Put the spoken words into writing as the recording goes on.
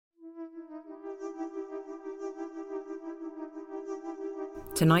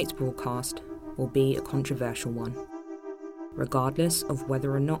Tonight's broadcast will be a controversial one. Regardless of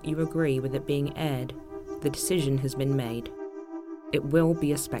whether or not you agree with it being aired, the decision has been made. It will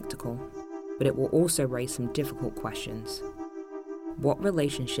be a spectacle, but it will also raise some difficult questions. What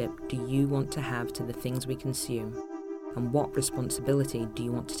relationship do you want to have to the things we consume? And what responsibility do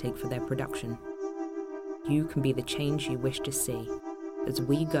you want to take for their production? You can be the change you wish to see as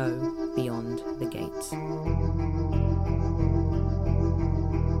we go beyond the gates.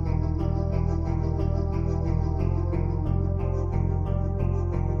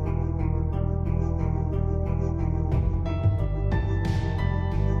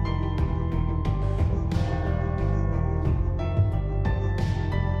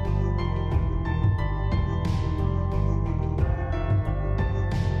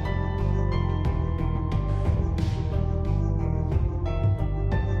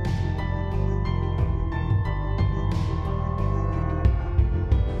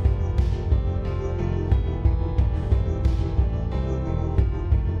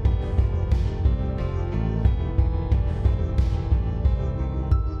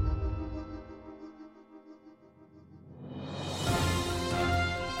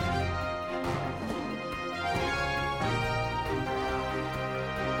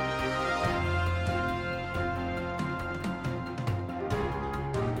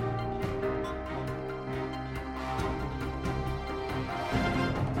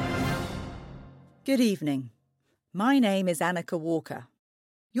 Good evening. My name is Annika Walker.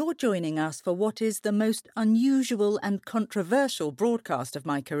 You're joining us for what is the most unusual and controversial broadcast of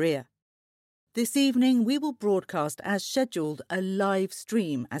my career. This evening we will broadcast as scheduled a live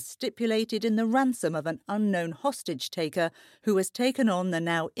stream as stipulated in the ransom of an unknown hostage taker who has taken on the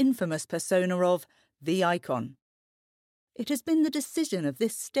now infamous persona of The Icon. It has been the decision of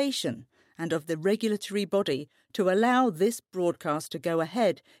this station and of the regulatory body to allow this broadcast to go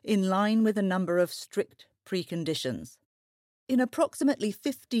ahead in line with a number of strict preconditions. In approximately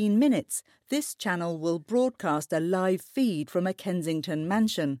 15 minutes, this channel will broadcast a live feed from a Kensington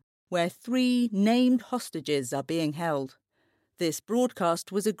mansion, where 3 named hostages are being held. This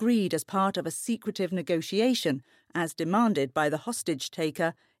broadcast was agreed as part of a secretive negotiation, as demanded by the hostage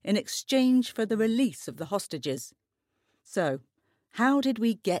taker in exchange for the release of the hostages. So, how did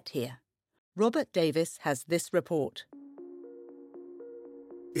we get here? Robert Davis has this report.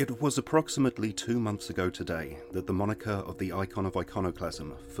 It was approximately 2 months ago today that the moniker of the Icon of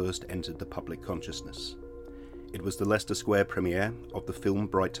Iconoclasm first entered the public consciousness. It was the Leicester Square premiere of the film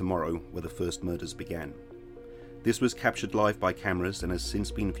Bright Tomorrow, where the first murders began. This was captured live by cameras and has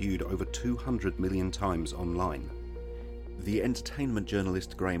since been viewed over 200 million times online. The entertainment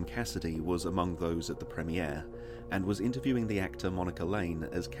journalist Graham Cassidy was among those at the premiere and was interviewing the actor Monica Lane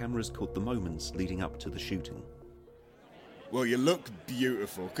as cameras caught the moments leading up to the shooting. Well, you look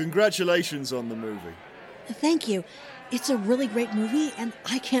beautiful. Congratulations on the movie. Thank you. It's a really great movie, and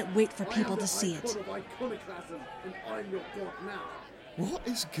I can't wait for people to see it. What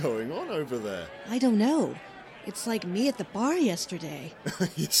is going on over there? I don't know. It's like me at the bar yesterday.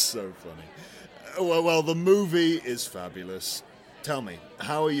 You're so funny. Well, the movie is fabulous. Tell me,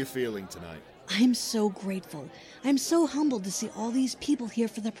 how are you feeling tonight? I'm so grateful. I'm so humbled to see all these people here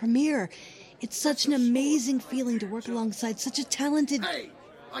for the premiere. It's such an amazing feeling to work alongside such a talented... Hey!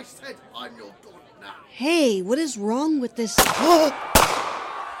 I said I'm your god now. Hey, what is wrong with this...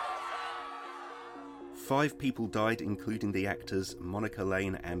 5 people died, including the actors Monica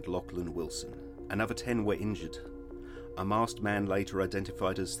Lane and Lachlan Wilson. Another 10 were injured. A masked man later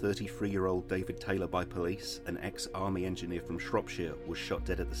identified as 33-year-old David Taylor by police, an ex-army engineer from Shropshire, was shot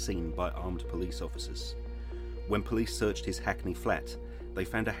dead at the scene by armed police officers. When police searched his Hackney flat, they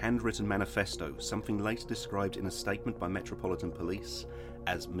found a handwritten manifesto, something later described in a statement by Metropolitan Police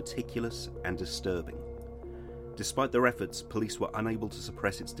as meticulous and disturbing. Despite their efforts, police were unable to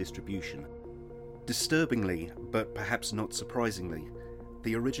suppress its distribution. Disturbingly, but perhaps not surprisingly,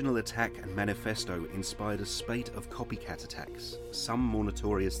 the original attack and manifesto inspired a spate of copycat attacks, some more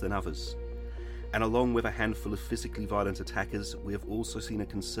notorious than others. And along with a handful of physically violent attackers, we have also seen a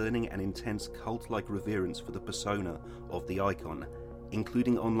concerning and intense cult-like reverence for the persona of the Icon,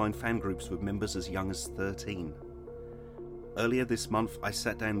 including online fan groups with members as young as 13. Earlier this month, I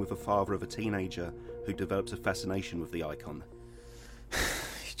sat down with the father of a teenager who developed a fascination with the Icon.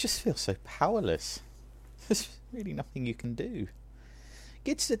 You just feel so powerless. There's really nothing you can do.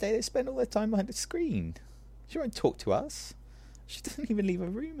 Kids today, they spend all their time behind a screen. She won't talk to us. She doesn't even leave her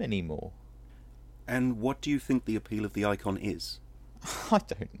room anymore. And what do you think the appeal of the Icon is? I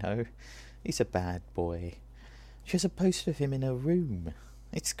don't know. He's a bad boy. She has a poster of him in her room.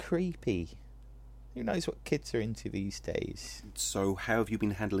 It's creepy. Who knows what kids are into these days? So how have you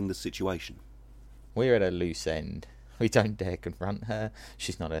been handling the situation? We're at a loose end. We don't dare confront her.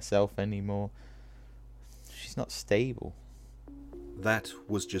 She's not herself anymore. She's not stable. That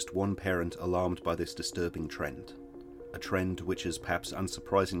was just one parent alarmed by this disturbing trend. A trend which has perhaps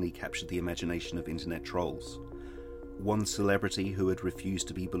unsurprisingly captured the imagination of internet trolls. One celebrity who had refused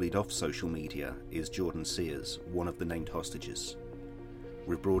to be bullied off social media is Jordan Sears, one of the named hostages.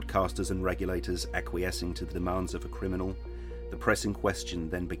 With broadcasters and regulators acquiescing to the demands of a criminal, the pressing question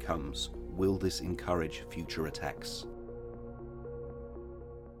then becomes, will this encourage future attacks?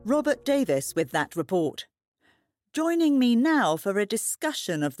 Robert Davis with that report. Joining me now for a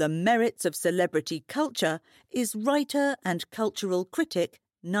discussion of the merits of celebrity culture is writer and cultural critic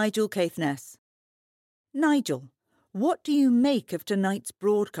Nigel Caithness. Nigel, what do you make of tonight's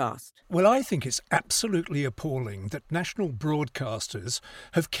broadcast? Well, I think it's absolutely appalling that national broadcasters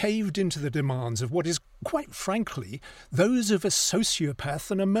have caved into the demands of what is, quite frankly, those of a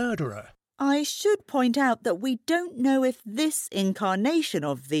sociopath and a murderer. I should point out that we don't know if this incarnation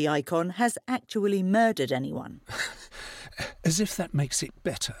of the icon has actually murdered anyone. As if that makes it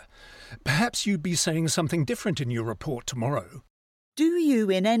better. Perhaps you'd be saying something different in your report tomorrow. Do you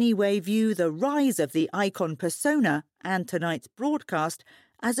in any way view the rise of the icon persona and tonight's broadcast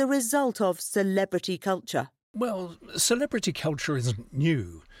as a result of celebrity culture? Well, celebrity culture isn't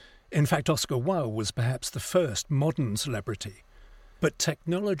new. In fact, Oscar Wilde was perhaps the first modern celebrity. But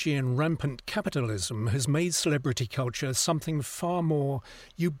technology and rampant capitalism has made celebrity culture something far more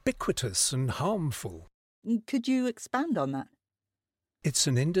ubiquitous and harmful. Could you expand on that? It's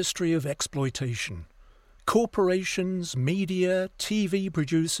an industry of exploitation. Corporations, media, TV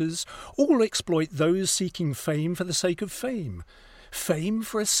producers all exploit those seeking fame for the sake of fame. Fame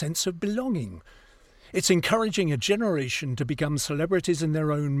for a sense of belonging. It's encouraging a generation to become celebrities in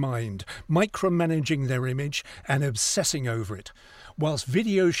their own mind, micromanaging their image and obsessing over it, whilst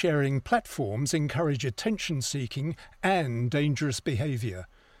video-sharing platforms encourage attention-seeking and dangerous behaviour.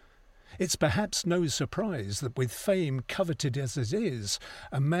 It's perhaps no surprise that with fame coveted as it is,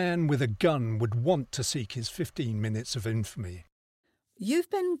 a man with a gun would want to seek his 15 minutes of infamy. You've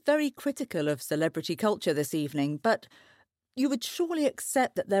been very critical of celebrity culture this evening, but you would surely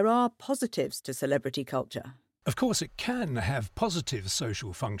accept that there are positives to celebrity culture. Of course, it can have positive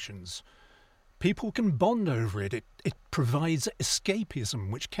social functions. People can bond over it. It provides escapism,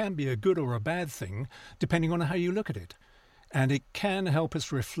 which can be a good or a bad thing, depending on how you look at it. And it can help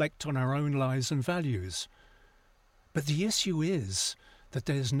us reflect on our own lives and values. But the issue is that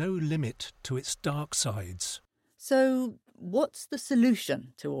there's no limit to its dark sides. So, what's the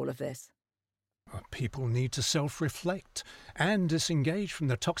solution to all of this? People need to self-reflect and disengage from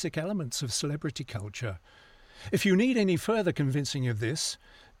the toxic elements of celebrity culture. If you need any further convincing of this,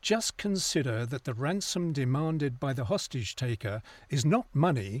 just consider that the ransom demanded by the hostage-taker is not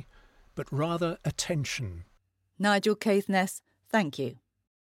money, but rather attention. Nigel Caithness, thank you.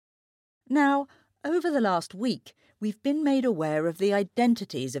 Now, over the last week, we've been made aware of the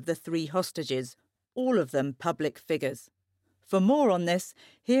identities of the 3 hostages, all of them public figures. For more on this,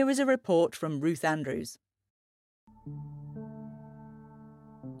 here is a report from Ruth Andrews.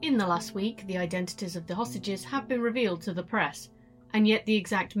 In the last week, the identities of the hostages have been revealed to the press, and yet the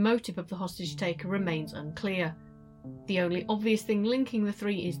exact motive of the hostage taker remains unclear. The only obvious thing linking the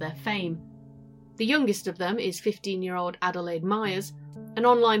 3 is their fame. The youngest of them is 15-year-old Adelaide Myers, an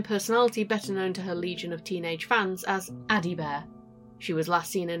online personality better known to her legion of teenage fans as Addy Bear. She was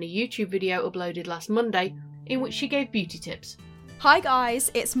last seen in a YouTube video uploaded last Monday, in which she gave beauty tips. Hi guys,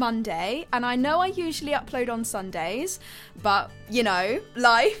 it's Monday, and I know I usually upload on Sundays, but, you know,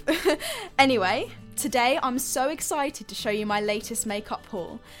 life. Anyway, today I'm so excited to show you my latest makeup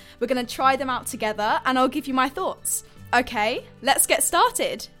haul. We're going to try them out together, and I'll give you my thoughts. Okay, let's get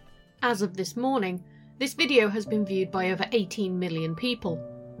started. As of this morning, this video has been viewed by over 18 million people.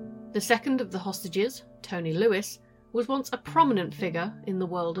 The second of the hostages, Tony Lewis, was once a prominent figure in the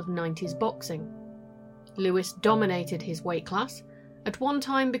world of 90s boxing. Lewis dominated his weight class, at one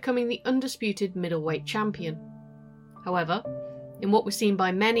time becoming the undisputed middleweight champion. However, in what was seen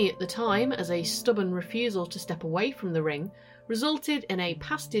by many at the time as a stubborn refusal to step away from the ring, resulted in a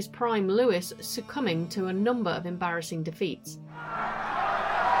past his prime Lewis succumbing to a number of embarrassing defeats.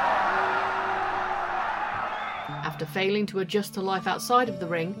 After failing to adjust to life outside of the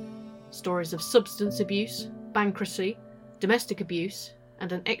ring, stories of substance abuse, bankruptcy, domestic abuse,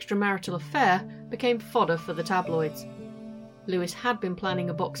 and an extramarital affair became fodder for the tabloids. Lewis had been planning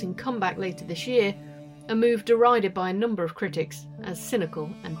a boxing comeback later this year, a move derided by a number of critics as cynical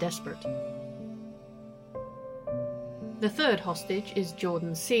and desperate. The third hostage is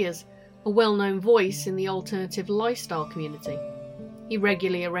Jordan Sears, a well-known voice in the alternative lifestyle community. He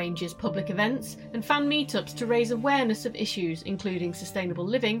regularly arranges public events and fan meetups to raise awareness of issues including sustainable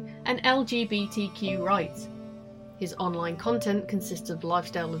living and LGBTQ rights. His online content consists of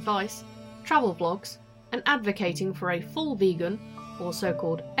lifestyle advice, travel vlogs, and advocating for a full vegan, or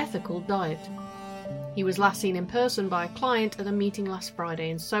so-called ethical diet. He was last seen in person by a client at a meeting last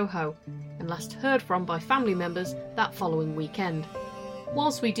Friday in Soho, and last heard from by family members that following weekend.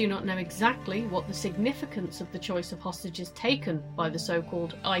 Whilst we do not know exactly what the significance of the choice of hostages taken by the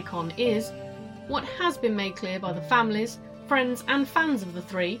so-called icon is, what has been made clear by the families, friends and fans of the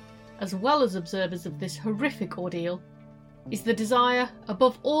three, as well as observers of this horrific ordeal, is the desire,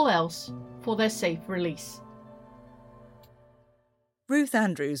 above all else, for their safe release. Ruth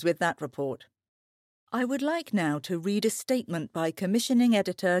Andrews with that report. I would like now to read a statement by commissioning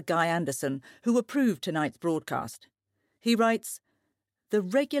editor Guy Anderson, who approved tonight's broadcast. He writes, "The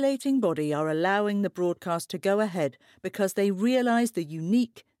regulating body are allowing the broadcast to go ahead because they realise the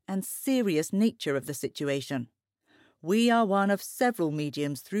unique and serious nature of the situation. We are one of several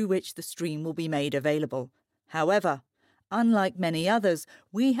mediums through which the stream will be made available. However, unlike many others,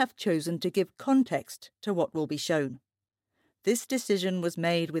 we have chosen to give context to what will be shown. This decision was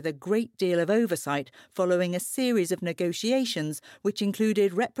made with a great deal of oversight following a series of negotiations which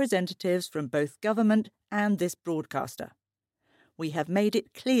included representatives from both government and this broadcaster. We have made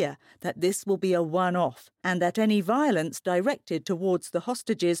it clear that this will be a one-off and that any violence directed towards the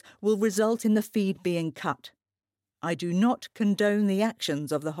hostages will result in the feed being cut. I do not condone the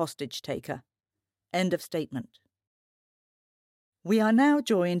actions of the hostage taker." End of statement. We are now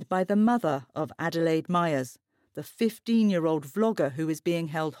joined by the mother of Adelaide Myers, the 15-year-old vlogger who is being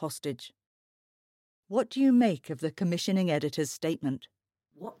held hostage. What do you make of the commissioning editor's statement?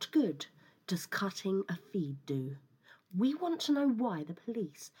 What good does cutting a feed do? We want to know why the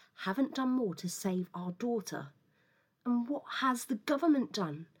police haven't done more to save our daughter. And what has the government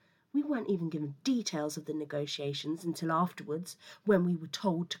done? We weren't even given details of the negotiations until afterwards, when we were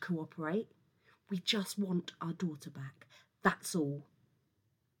told to cooperate. We just want our daughter back. That's all.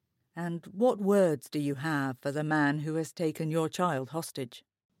 And what words do you have for the man who has taken your child hostage?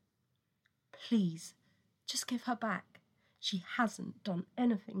 Please, just give her back. She hasn't done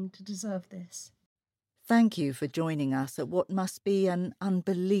anything to deserve this. Thank you for joining us at what must be an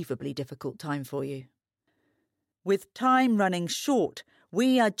unbelievably difficult time for you. With time running short,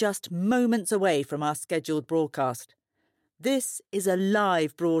 we are just moments away from our scheduled broadcast. This is a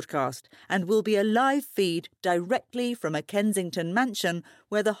live broadcast and will be a live feed directly from a Kensington mansion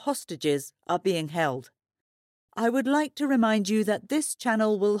where the hostages are being held. I would like to remind you that this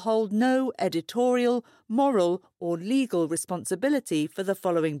channel will hold no editorial, moral or legal responsibility for the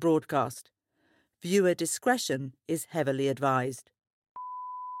following broadcast. Viewer discretion is heavily advised.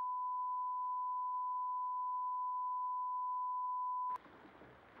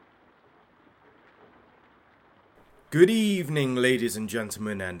 Good evening, ladies and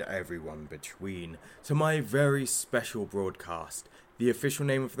gentlemen, and everyone between, to my very special broadcast. The official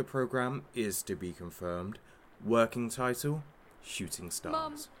name of the programme is to be confirmed. Working title, Shooting Stars.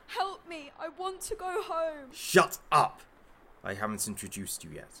 Mum, help me! I want to go home! Shut up! I haven't introduced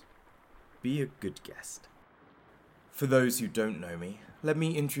you yet. Be a good guest. For those who don't know me, let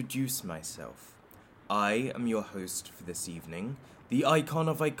me introduce myself. I am your host for this evening, the icon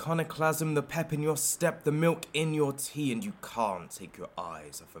of iconoclasm, the pep in your step, the milk in your tea, and you can't take your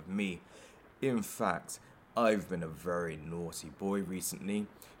eyes off of me. In fact, I've been a very naughty boy recently,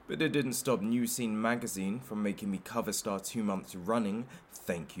 but it didn't stop New Scene magazine from making me cover star 2 months running.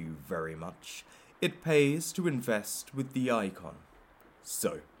 Thank you very much. It pays to invest with the icon.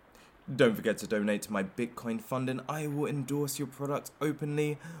 So, don't forget to donate to my Bitcoin fund and I will endorse your product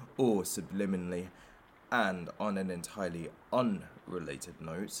openly or subliminally. And on an entirely unrelated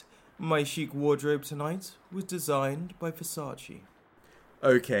note, my chic wardrobe tonight was designed by Versace.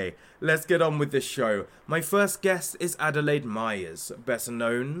 Okay, let's get on with this show. My first guest is Adelaide Myers, better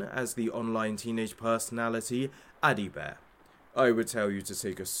known as the online teenage personality Addy Bear. I would tell you to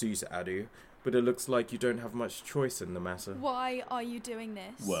take a seat, Addy, but it looks like you don't have much choice in the matter. Why are you doing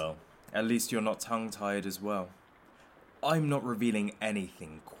this? Well, at least you're not tongue-tied as well. I'm not revealing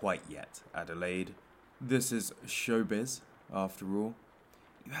anything quite yet, Adelaide. This is showbiz, after all.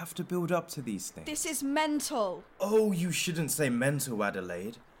 You have to build up to these things. This is mental. Oh, you shouldn't say mental,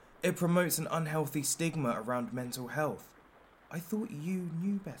 Adelaide. It promotes an unhealthy stigma around mental health. I thought you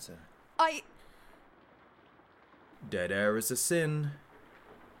knew better. Dead air is a sin.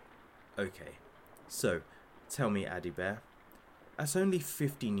 Okay, so, tell me, Addy Bear, at only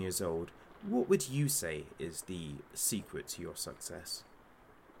 15 years old, what would you say is the secret to your success?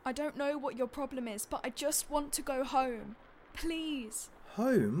 I don't know what your problem is, but I just want to go home. Please.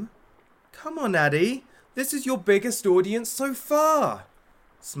 Home? Come on, Addie. This is your biggest audience so far.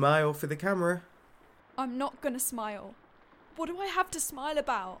 Smile for the camera. I'm not gonna smile. What do I have to smile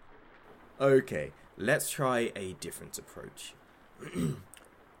about? Okay, let's try a different approach.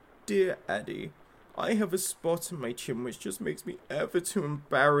 Dear Addie, I have a spot in my chin which just makes me ever too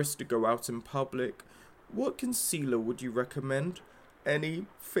embarrassed to go out in public. What concealer would you recommend? Any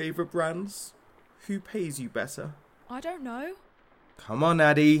favourite brands? Who pays you better? I don't know. Come on,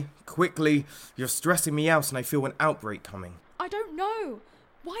 Addie. Quickly. You're stressing me out and I feel an outbreak coming. I don't know.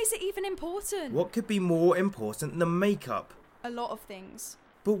 Why is it even important? What could be more important than makeup? A lot of things.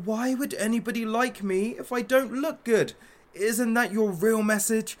 But why would anybody like me if I don't look good? Isn't that your real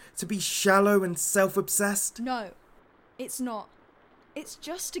message? To be shallow and self-obsessed? No, it's not. It's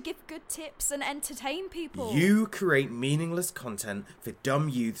just to give good tips and entertain people. You create meaningless content for dumb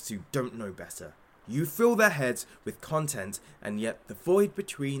youths who don't know better. You fill their heads with content, and yet the void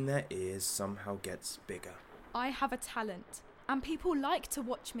between their ears somehow gets bigger. I have a talent, and people like to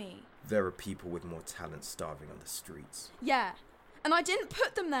watch me. There are people with more talent starving on the streets. Yeah, and I didn't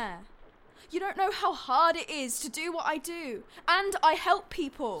put them there. You don't know how hard it is to do what I do, and I help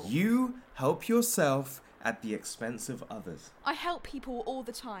people. You help yourself at the expense of others. I help people all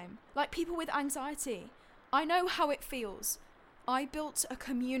the time, like people with anxiety. I know how it feels. I built a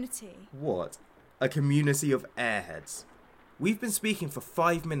community. What? A community of airheads. We've been speaking for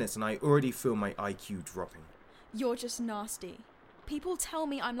 5 minutes and I already feel my IQ dropping. You're just nasty. People tell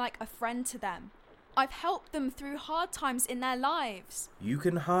me I'm like a friend to them. I've helped them through hard times in their lives. You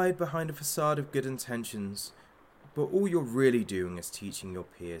can hide behind a facade of good intentions, but all you're really doing is teaching your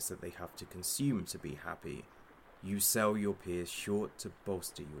peers that they have to consume to be happy. You sell your peers short to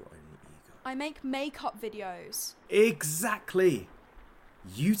bolster your own ego. I make makeup videos. Exactly!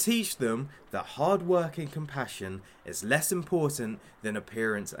 You teach them that hard work and compassion is less important than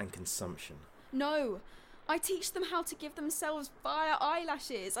appearance and consumption. No, I teach them how to give themselves fire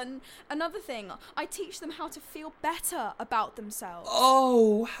eyelashes, and another thing, I teach them how to feel better about themselves.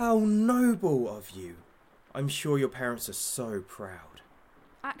 Oh, how noble of you. I'm sure your parents are so proud.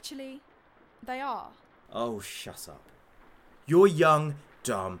 Actually, they are. Oh, shut up. You're young,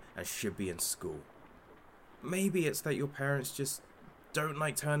 dumb, and should be in school. Maybe it's that your parents just don't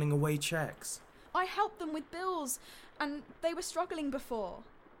like turning away checks. I helped them with bills, and they were struggling before.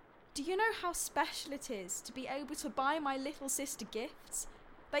 Do you know how special it is to be able to buy my little sister gifts?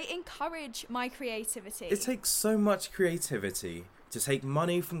 They encourage my creativity. It takes so much creativity to take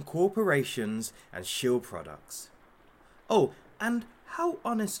money from corporations and shill products. Oh, and how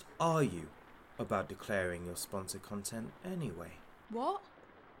honest are you about declaring your sponsored content anyway? What?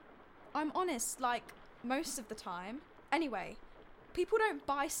 I'm honest, like, most of the time. Anyway, people don't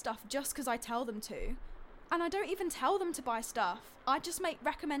buy stuff just because I tell them to. And I don't even tell them to buy stuff. I just make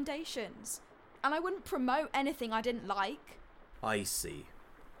recommendations. And I wouldn't promote anything I didn't like. I see.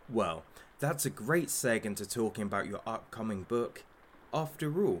 Well, that's a great seg into talking about your upcoming book.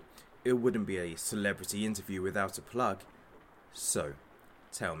 After all, it wouldn't be a celebrity interview without a plug. So,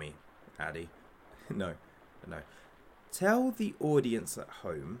 tell me, Addie. No. Tell the audience at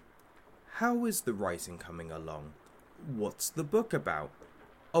home, how is the writing coming along? What's the book about?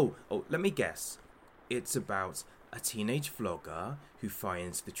 Oh, let me guess. It's about a teenage vlogger who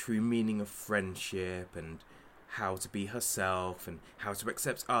finds the true meaning of friendship and how to be herself and how to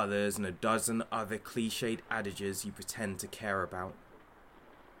accept others and a dozen other cliched adages you pretend to care about.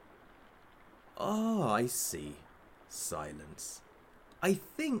 Oh, I see. Silence. I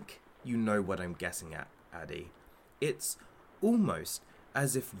think you know what I'm guessing at, Addie. It's almost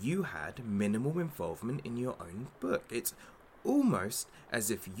as if you had minimal involvement in your own book. It's almost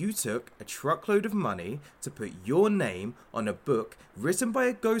as if you took a truckload of money to put your name on a book written by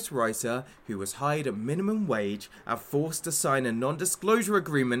a ghostwriter who was hired at minimum wage and forced to sign a non-disclosure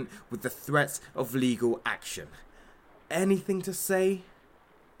agreement with the threat of legal action. Anything to say?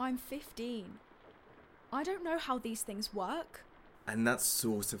 I'm 15. I don't know how these things work. And that's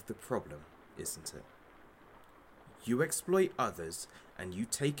sort of the problem, isn't it? You exploit others and you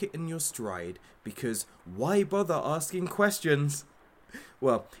take it in your stride because why bother asking questions?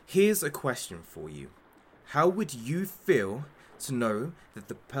 Well, here's a question for you. How would you feel to know that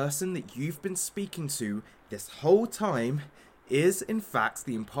the person that you've been speaking to this whole time is in fact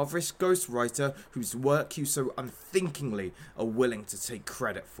the impoverished ghostwriter whose work you so unthinkingly are willing to take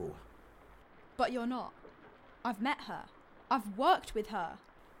credit for? But you're not. I've met her. I've worked with her.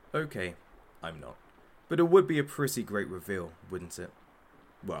 Okay, I'm not. But it would be a pretty great reveal, wouldn't it?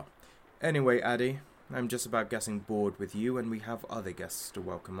 Well, anyway, Addie, I'm just about getting bored with you and we have other guests to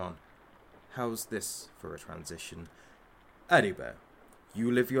welcome on. How's this for a transition? Adibert,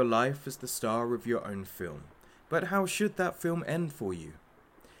 you live your life as the star of your own film, but how should that film end for you?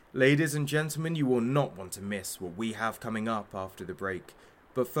 Ladies and gentlemen, you will not want to miss what we have coming up after the break.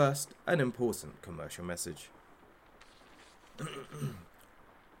 But first, an important commercial message.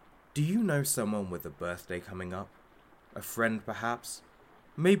 Do you know someone with a birthday coming up? A friend, perhaps?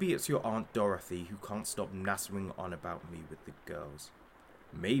 Maybe it's your Aunt Dorothy who can't stop nattering on about me with the girls.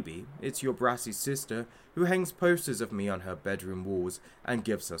 Maybe it's your brassy sister who hangs posters of me on her bedroom walls and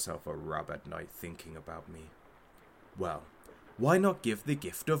gives herself a rub at night thinking about me. Well, why not give the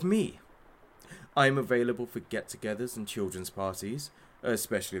gift of me? I'm available for get-togethers and children's parties,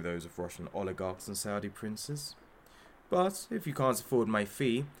 especially those of Russian oligarchs and Saudi princes. But if you can't afford my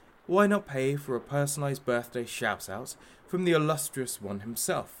fee, why not pay for a personalised birthday shout-out from the illustrious one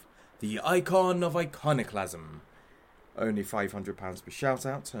himself, the icon of iconoclasm? Only £500 per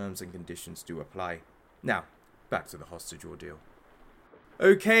shout-out, terms and conditions do apply. Now, back to the hostage ordeal.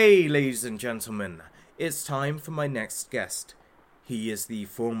 Okay, ladies and gentlemen, it's time for my next guest. He is the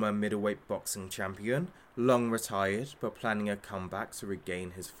former middleweight boxing champion, long retired but planning a comeback to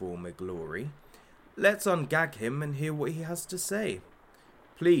regain his former glory. Let's ungag him and hear what he has to say.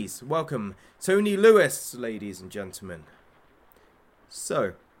 Please welcome Tony Lewis, ladies and gentlemen.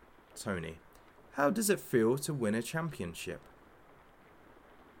 So, Tony, how does it feel to win a championship?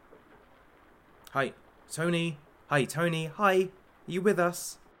 Hi, Tony. Hi, Tony. Hi. Are you with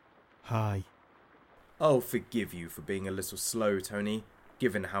us? Hi. I'll forgive you for being a little slow, Tony,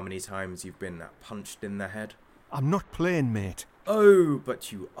 given how many times you've been punched in the head. I'm not playing, mate. Oh,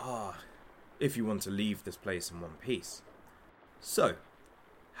 but you are, if you want to leave this place in one piece. So,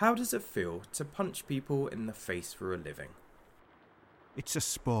 how does it feel to punch people in the face for a living? It's a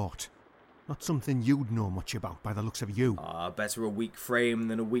sport. Not something you'd know much about by the looks of you. Better a weak frame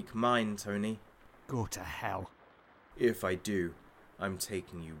than a weak mind, Tony. Go to hell. If I do, I'm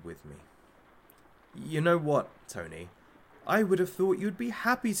taking you with me. You know what, Tony? I would have thought you'd be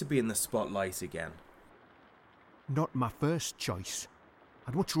happy to be in the spotlight again. Not my first choice.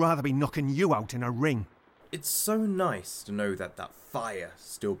 I'd much rather be knocking you out in a ring. It's so nice to know that fire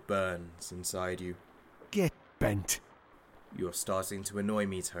still burns inside you. Get bent. You're starting to annoy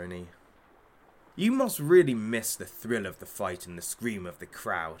me, Tony. You must really miss the thrill of the fight and the scream of the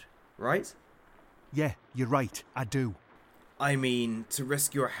crowd, right? Yeah, you're right, I do. I mean, to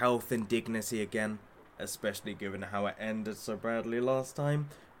risk your health and dignity again, especially given how it ended so badly last time,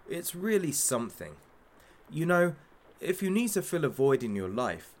 it's really something. You know, if you need to fill a void in your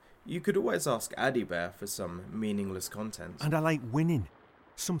life, you could always ask Adibert for some meaningless content. And I like winning.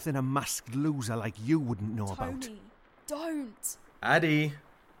 Something a masked loser like you wouldn't know about. Tony, don't. Addy,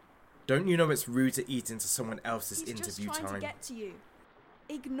 don't you know it's rude to eat into someone else's He's interview just trying time? to get to you.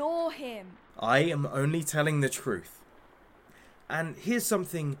 Ignore him. I am only telling the truth. And here's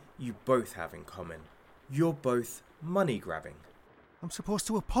something you both have in common. You're both money grabbing. I'm supposed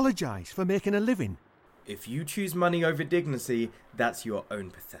to apologise for making a living. If you choose money over dignity, that's your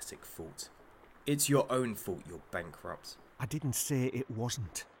own pathetic fault. It's your own fault you're bankrupt. I didn't say it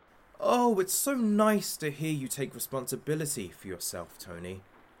wasn't. Oh, it's so nice to hear you take responsibility for yourself, Tony.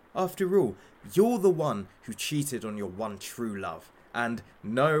 After all, you're the one who cheated on your one true love. And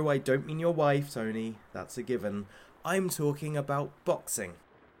no, I don't mean your wife, Tony. That's a given. I'm talking about boxing.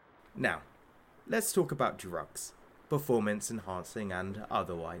 Now, let's talk about drugs. Performance enhancing and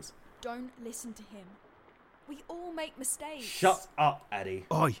otherwise. Don't listen to him. We all make mistakes. Shut up, Addy.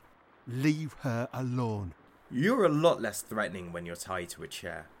 Oi, leave her alone. You're a lot less threatening when you're tied to a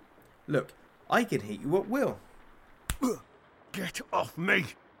chair. Look, I can hit you at will. Get off me!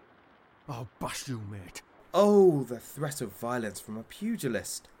 I'll bash you, mate. Oh, the threat of violence from a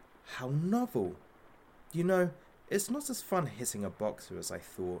pugilist. How novel. You know, it's not as fun hitting a boxer as I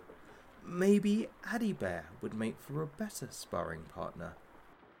thought. Maybe Adibert would make for a better sparring partner.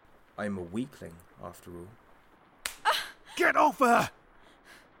 I'm a weakling, after all. Get off her!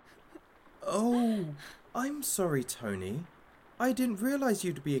 Oh, I'm sorry, Tony. I didn't realise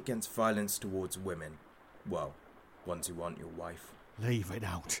you'd be against violence towards women. Well, ones who aren't your wife. Leave it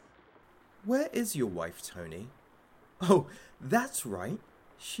out. Where is your wife, Tony? Oh, that's right.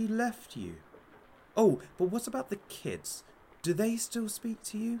 She left you. Oh, but what about the kids? Do they still speak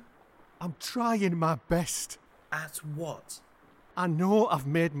to you? I'm trying my best. At what? I know I've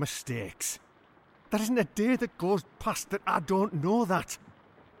made mistakes. There isn't a day that goes past that I don't know that.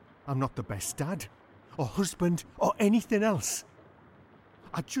 I'm not the best dad, or husband, or anything else.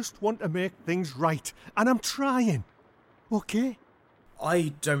 I just want to make things right, and I'm trying. Okay?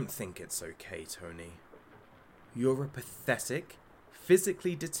 I don't think it's okay, Tony. You're a pathetic,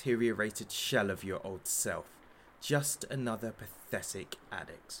 physically deteriorated shell of your old self. Just another pathetic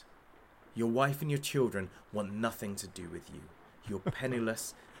addict. Your wife and your children want nothing to do with you. You're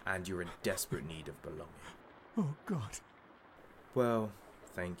penniless and you're in desperate need of belonging. Oh, God. Well,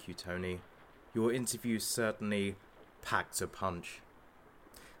 thank you, Tony. Your interview certainly packed a punch.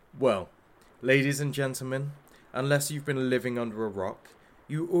 Well, ladies and gentlemen, unless you've been living under a rock,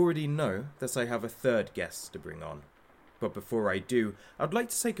 you already know that I have a third guest to bring on. But before I do, I'd like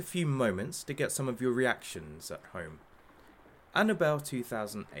to take a few moments to get some of your reactions at home.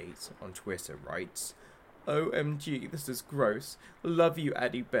 Annabelle2008 on Twitter writes, "OMG, this is gross. Love you,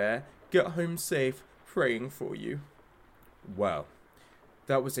 Addy Bear. Get home safe. Praying for you." Well,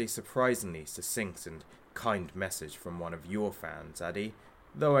 that was a surprisingly succinct and kind message from one of your fans, Addy,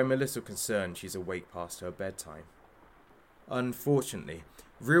 though I'm a little concerned she's awake past her bedtime. Unfortunately,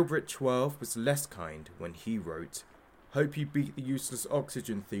 RealBrit12 was less kind when he wrote, "Hope you beat the useless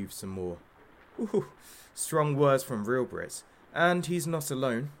oxygen thieves some more." Ooh, strong words from RealBrit, and he's not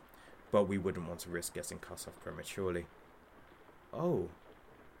alone, but we wouldn't want to risk getting cut off prematurely. Oh,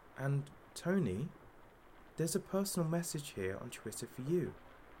 and Tony, there's a personal message here on Twitter for you.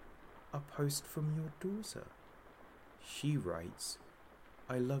 A post from your daughter. She writes,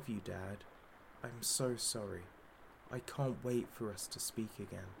 "I love you, Dad. I'm so sorry. I can't wait for us to speak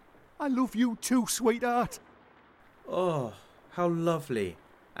again." I love you too, sweetheart. Oh, how lovely.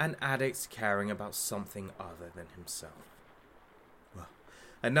 An addict caring about something other than himself. Well,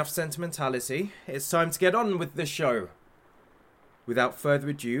 enough sentimentality. It's time to get on with the show. Without further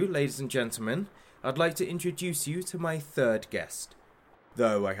ado, ladies and gentlemen, I'd like to introduce you to my third guest.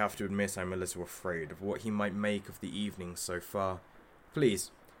 Though I have to admit I'm a little afraid of what he might make of the evening so far.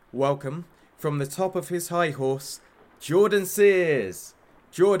 Please, welcome, from the top of his high horse, Jordan Sears.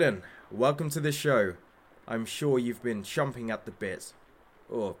 Jordan, welcome to the show. I'm sure you've been chomping at the bit.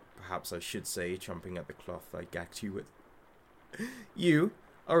 Or perhaps I should say chomping at the cloth I gagged you with. You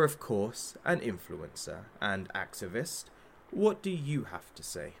are, of course, an influencer and activist. What do you have to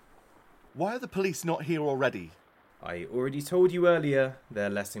say? Why are the police not here already? I already told you earlier, they're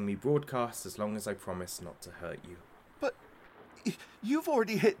letting me broadcast as long as I promise not to hurt you. But you've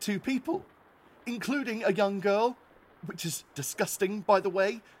already hit 2 people, including a young girl, which is disgusting, by the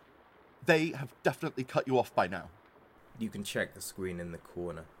way. They have definitely cut you off by now. You can check the screen in the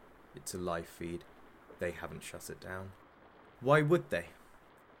corner. It's a live feed. They haven't shut it down. Why would they?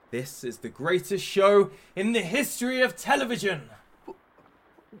 This is the greatest show in the history of television!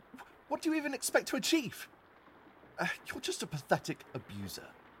 What do you even expect to achieve? You're just a pathetic abuser.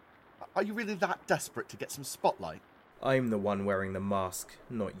 Are you really that desperate to get some spotlight? I'm the one wearing the mask,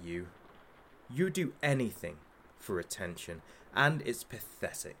 not you. You do anything for attention, and it's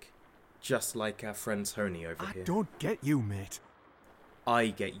pathetic. Just like our friend Tony over here. I don't get you, mate. I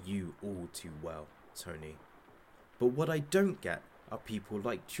get you all too well, Tony. But what I don't get are people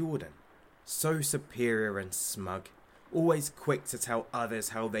like Jordan. So superior and smug. Always quick to tell others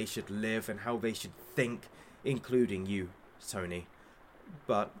how they should live and how they should think, including you, Tony.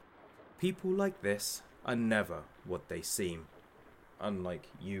 But people like this are never what they seem. Unlike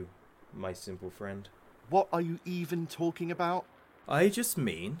you, my simple friend. What are you even talking about? I just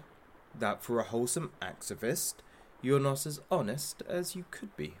mean that for a wholesome activist, you're not as honest as you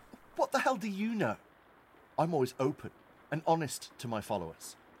could be. What the hell do you know? I'm always open and honest to my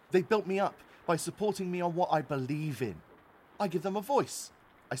followers. They built me up by supporting me on what I believe in. I give them a voice.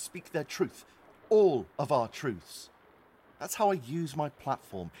 I speak their truth. All of our truths. That's how I use my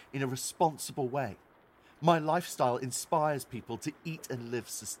platform in a responsible way. My lifestyle inspires people to eat and live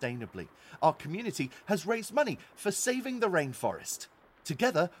sustainably. Our community has raised money for saving the rainforest.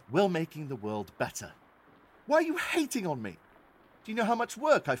 Together, we're making the world better. Why are you hating on me? Do you know how much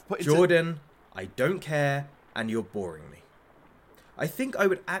work I've put into... Jordan, I don't care, and you're boring me. I think I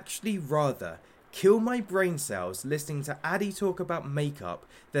would actually rather kill my brain cells listening to Addy talk about makeup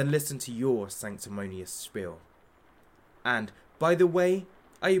than listen to your sanctimonious spiel. And, by the way,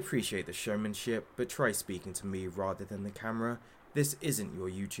 I appreciate the showmanship, but try speaking to me rather than the camera. This isn't your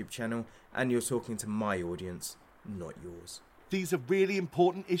YouTube channel, and you're talking to my audience, not yours. These are really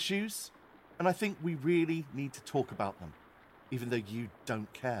important issues, and I think we really need to talk about them, even though you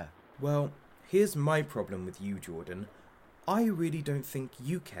don't care. Well, here's my problem with you, Jordan. I really don't think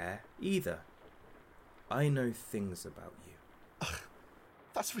you care either. I know things about you. Ugh,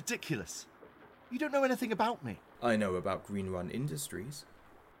 that's ridiculous. You don't know anything about me. I know about Green Run Industries.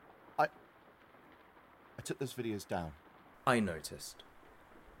 I took those videos down. I noticed.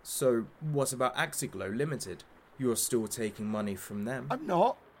 So, what about Axiglow Limited? You're still taking money from them. I'm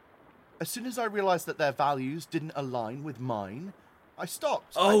not. As soon as I realised that their values didn't align with mine, I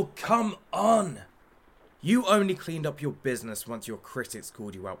stopped. Oh, come on! You only cleaned up your business once your critics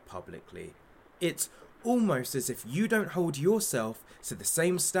called you out publicly. It's almost as if you don't hold yourself to the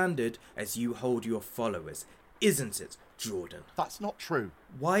same standard as you hold your followers, isn't it, Jordan? That's not true.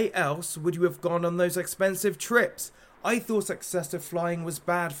 Why else would you have gone on those expensive trips? I thought excessive flying was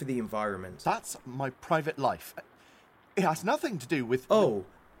bad for the environment. That's my private life. It has nothing to do with... Oh,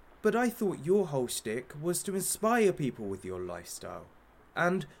 but I thought your whole shtick was to inspire people with your lifestyle.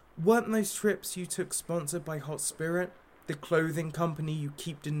 And weren't those trips you took sponsored by Hot Spirit, the clothing company you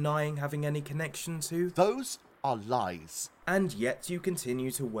keep denying having any connection to? Those are lies. And yet you continue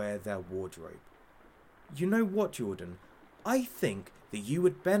to wear their wardrobe. You know what, Jordan? I think that you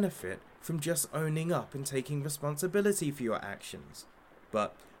would benefit from just owning up and taking responsibility for your actions.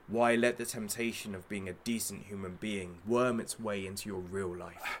 But why let the temptation of being a decent human being worm its way into your real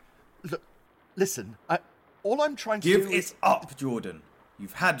life? Look, listen, all I'm trying to Give do it is... up, Jordan.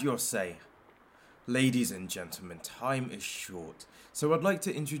 You've had your say. Ladies and gentlemen, time is short, so I'd like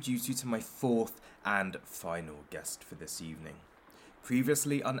to introduce you to my fourth and final guest for this evening.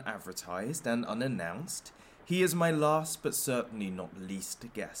 Previously unadvertised and unannounced, he is my last but certainly not least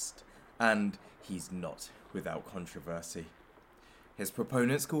guest, and he's not without controversy. His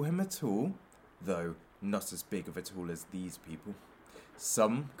proponents call him a tool, though not as big of a tool as these people.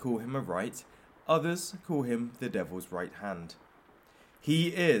 Some call him a right, others call him the devil's right hand. He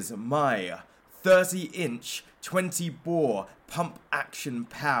is my 30-inch, 20-bore pump-action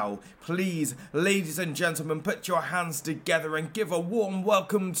pal. Please, ladies and gentlemen, put your hands together and give a warm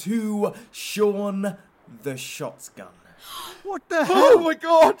welcome to Sean the Shotgun. What the hell? Oh my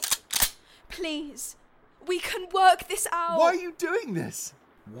god! Please, we can work this out. Why are you doing this?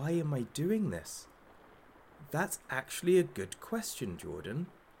 Why am I doing this? That's actually a good question, Jordan.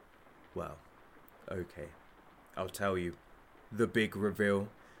 Well, okay. I'll tell you. The big reveal.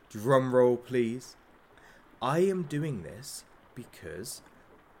 Drum roll, please. I am doing this because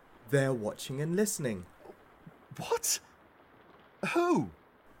they're watching and listening. What? Who?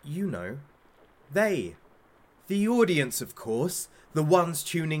 You know. They. The audience, of course. The ones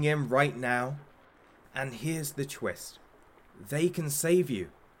tuning in right now. And here's the twist. They can save you.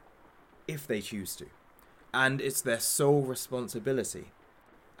 If they choose to. And it's their sole responsibility.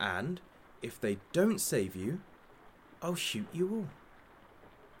 And if they don't save you, I'll shoot you all.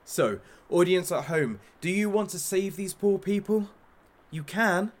 So, audience at home, do you want to save these poor people? You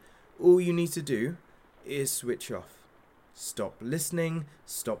can. All you need to do is switch off. Stop listening,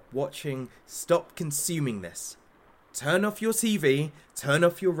 stop watching, stop consuming this. Turn off your TV, turn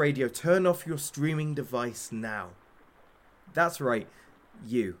off your radio, turn off your streaming device now. That's right,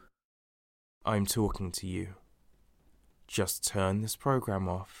 you. I'm talking to you. Just turn this program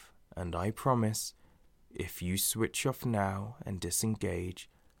off, and I promise, if you switch off now and disengage,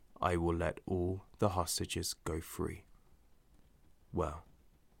 I will let all the hostages go free. Well,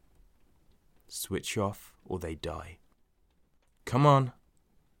 switch off or they die. Come on.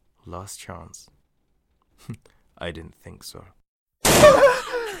 Last chance. I didn't think so.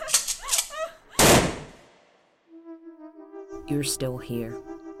 You're still here,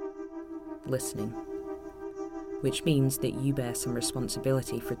 listening, which means that you bear some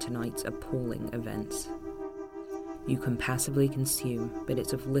responsibility for tonight's appalling events. You can passively consume, but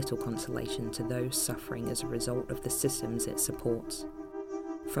it's of little consolation to those suffering as a result of the systems it supports.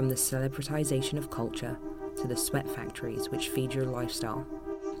 From the celebritization of culture, to the sweat factories which feed your lifestyle,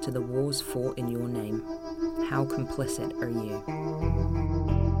 to the wars fought in your name, how complicit are you?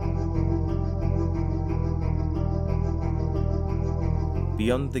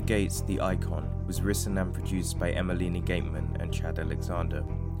 Beyond the Gates, the Icon was written and produced by Emmeline Gateman and Chad Alexander.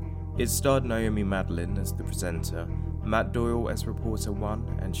 It starred Naomi Madeline as the presenter, Matt Doyle as Reporter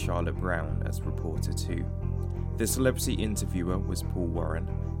 1 and Charlotte Brown as Reporter 2. The celebrity interviewer was Paul Warren,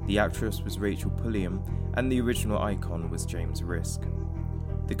 the actress was Rachel Pulliam, and the original Icon was James Risk.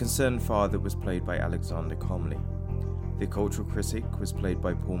 The concerned father was played by Alexander Comley. The cultural critic was played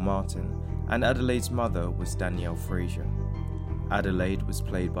by Paul Martin, and Adelaide's mother was Danielle Fraser. Adelaide was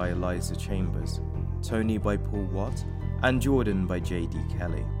played by Eliza Chambers, Tony by Paul Watt, and Jordan by J.D.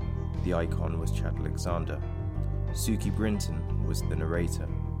 Kelly. The Icon was Chad Alexander. Suki Brinton was the narrator.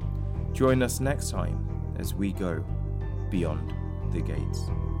 Join us next time as we go beyond the gates.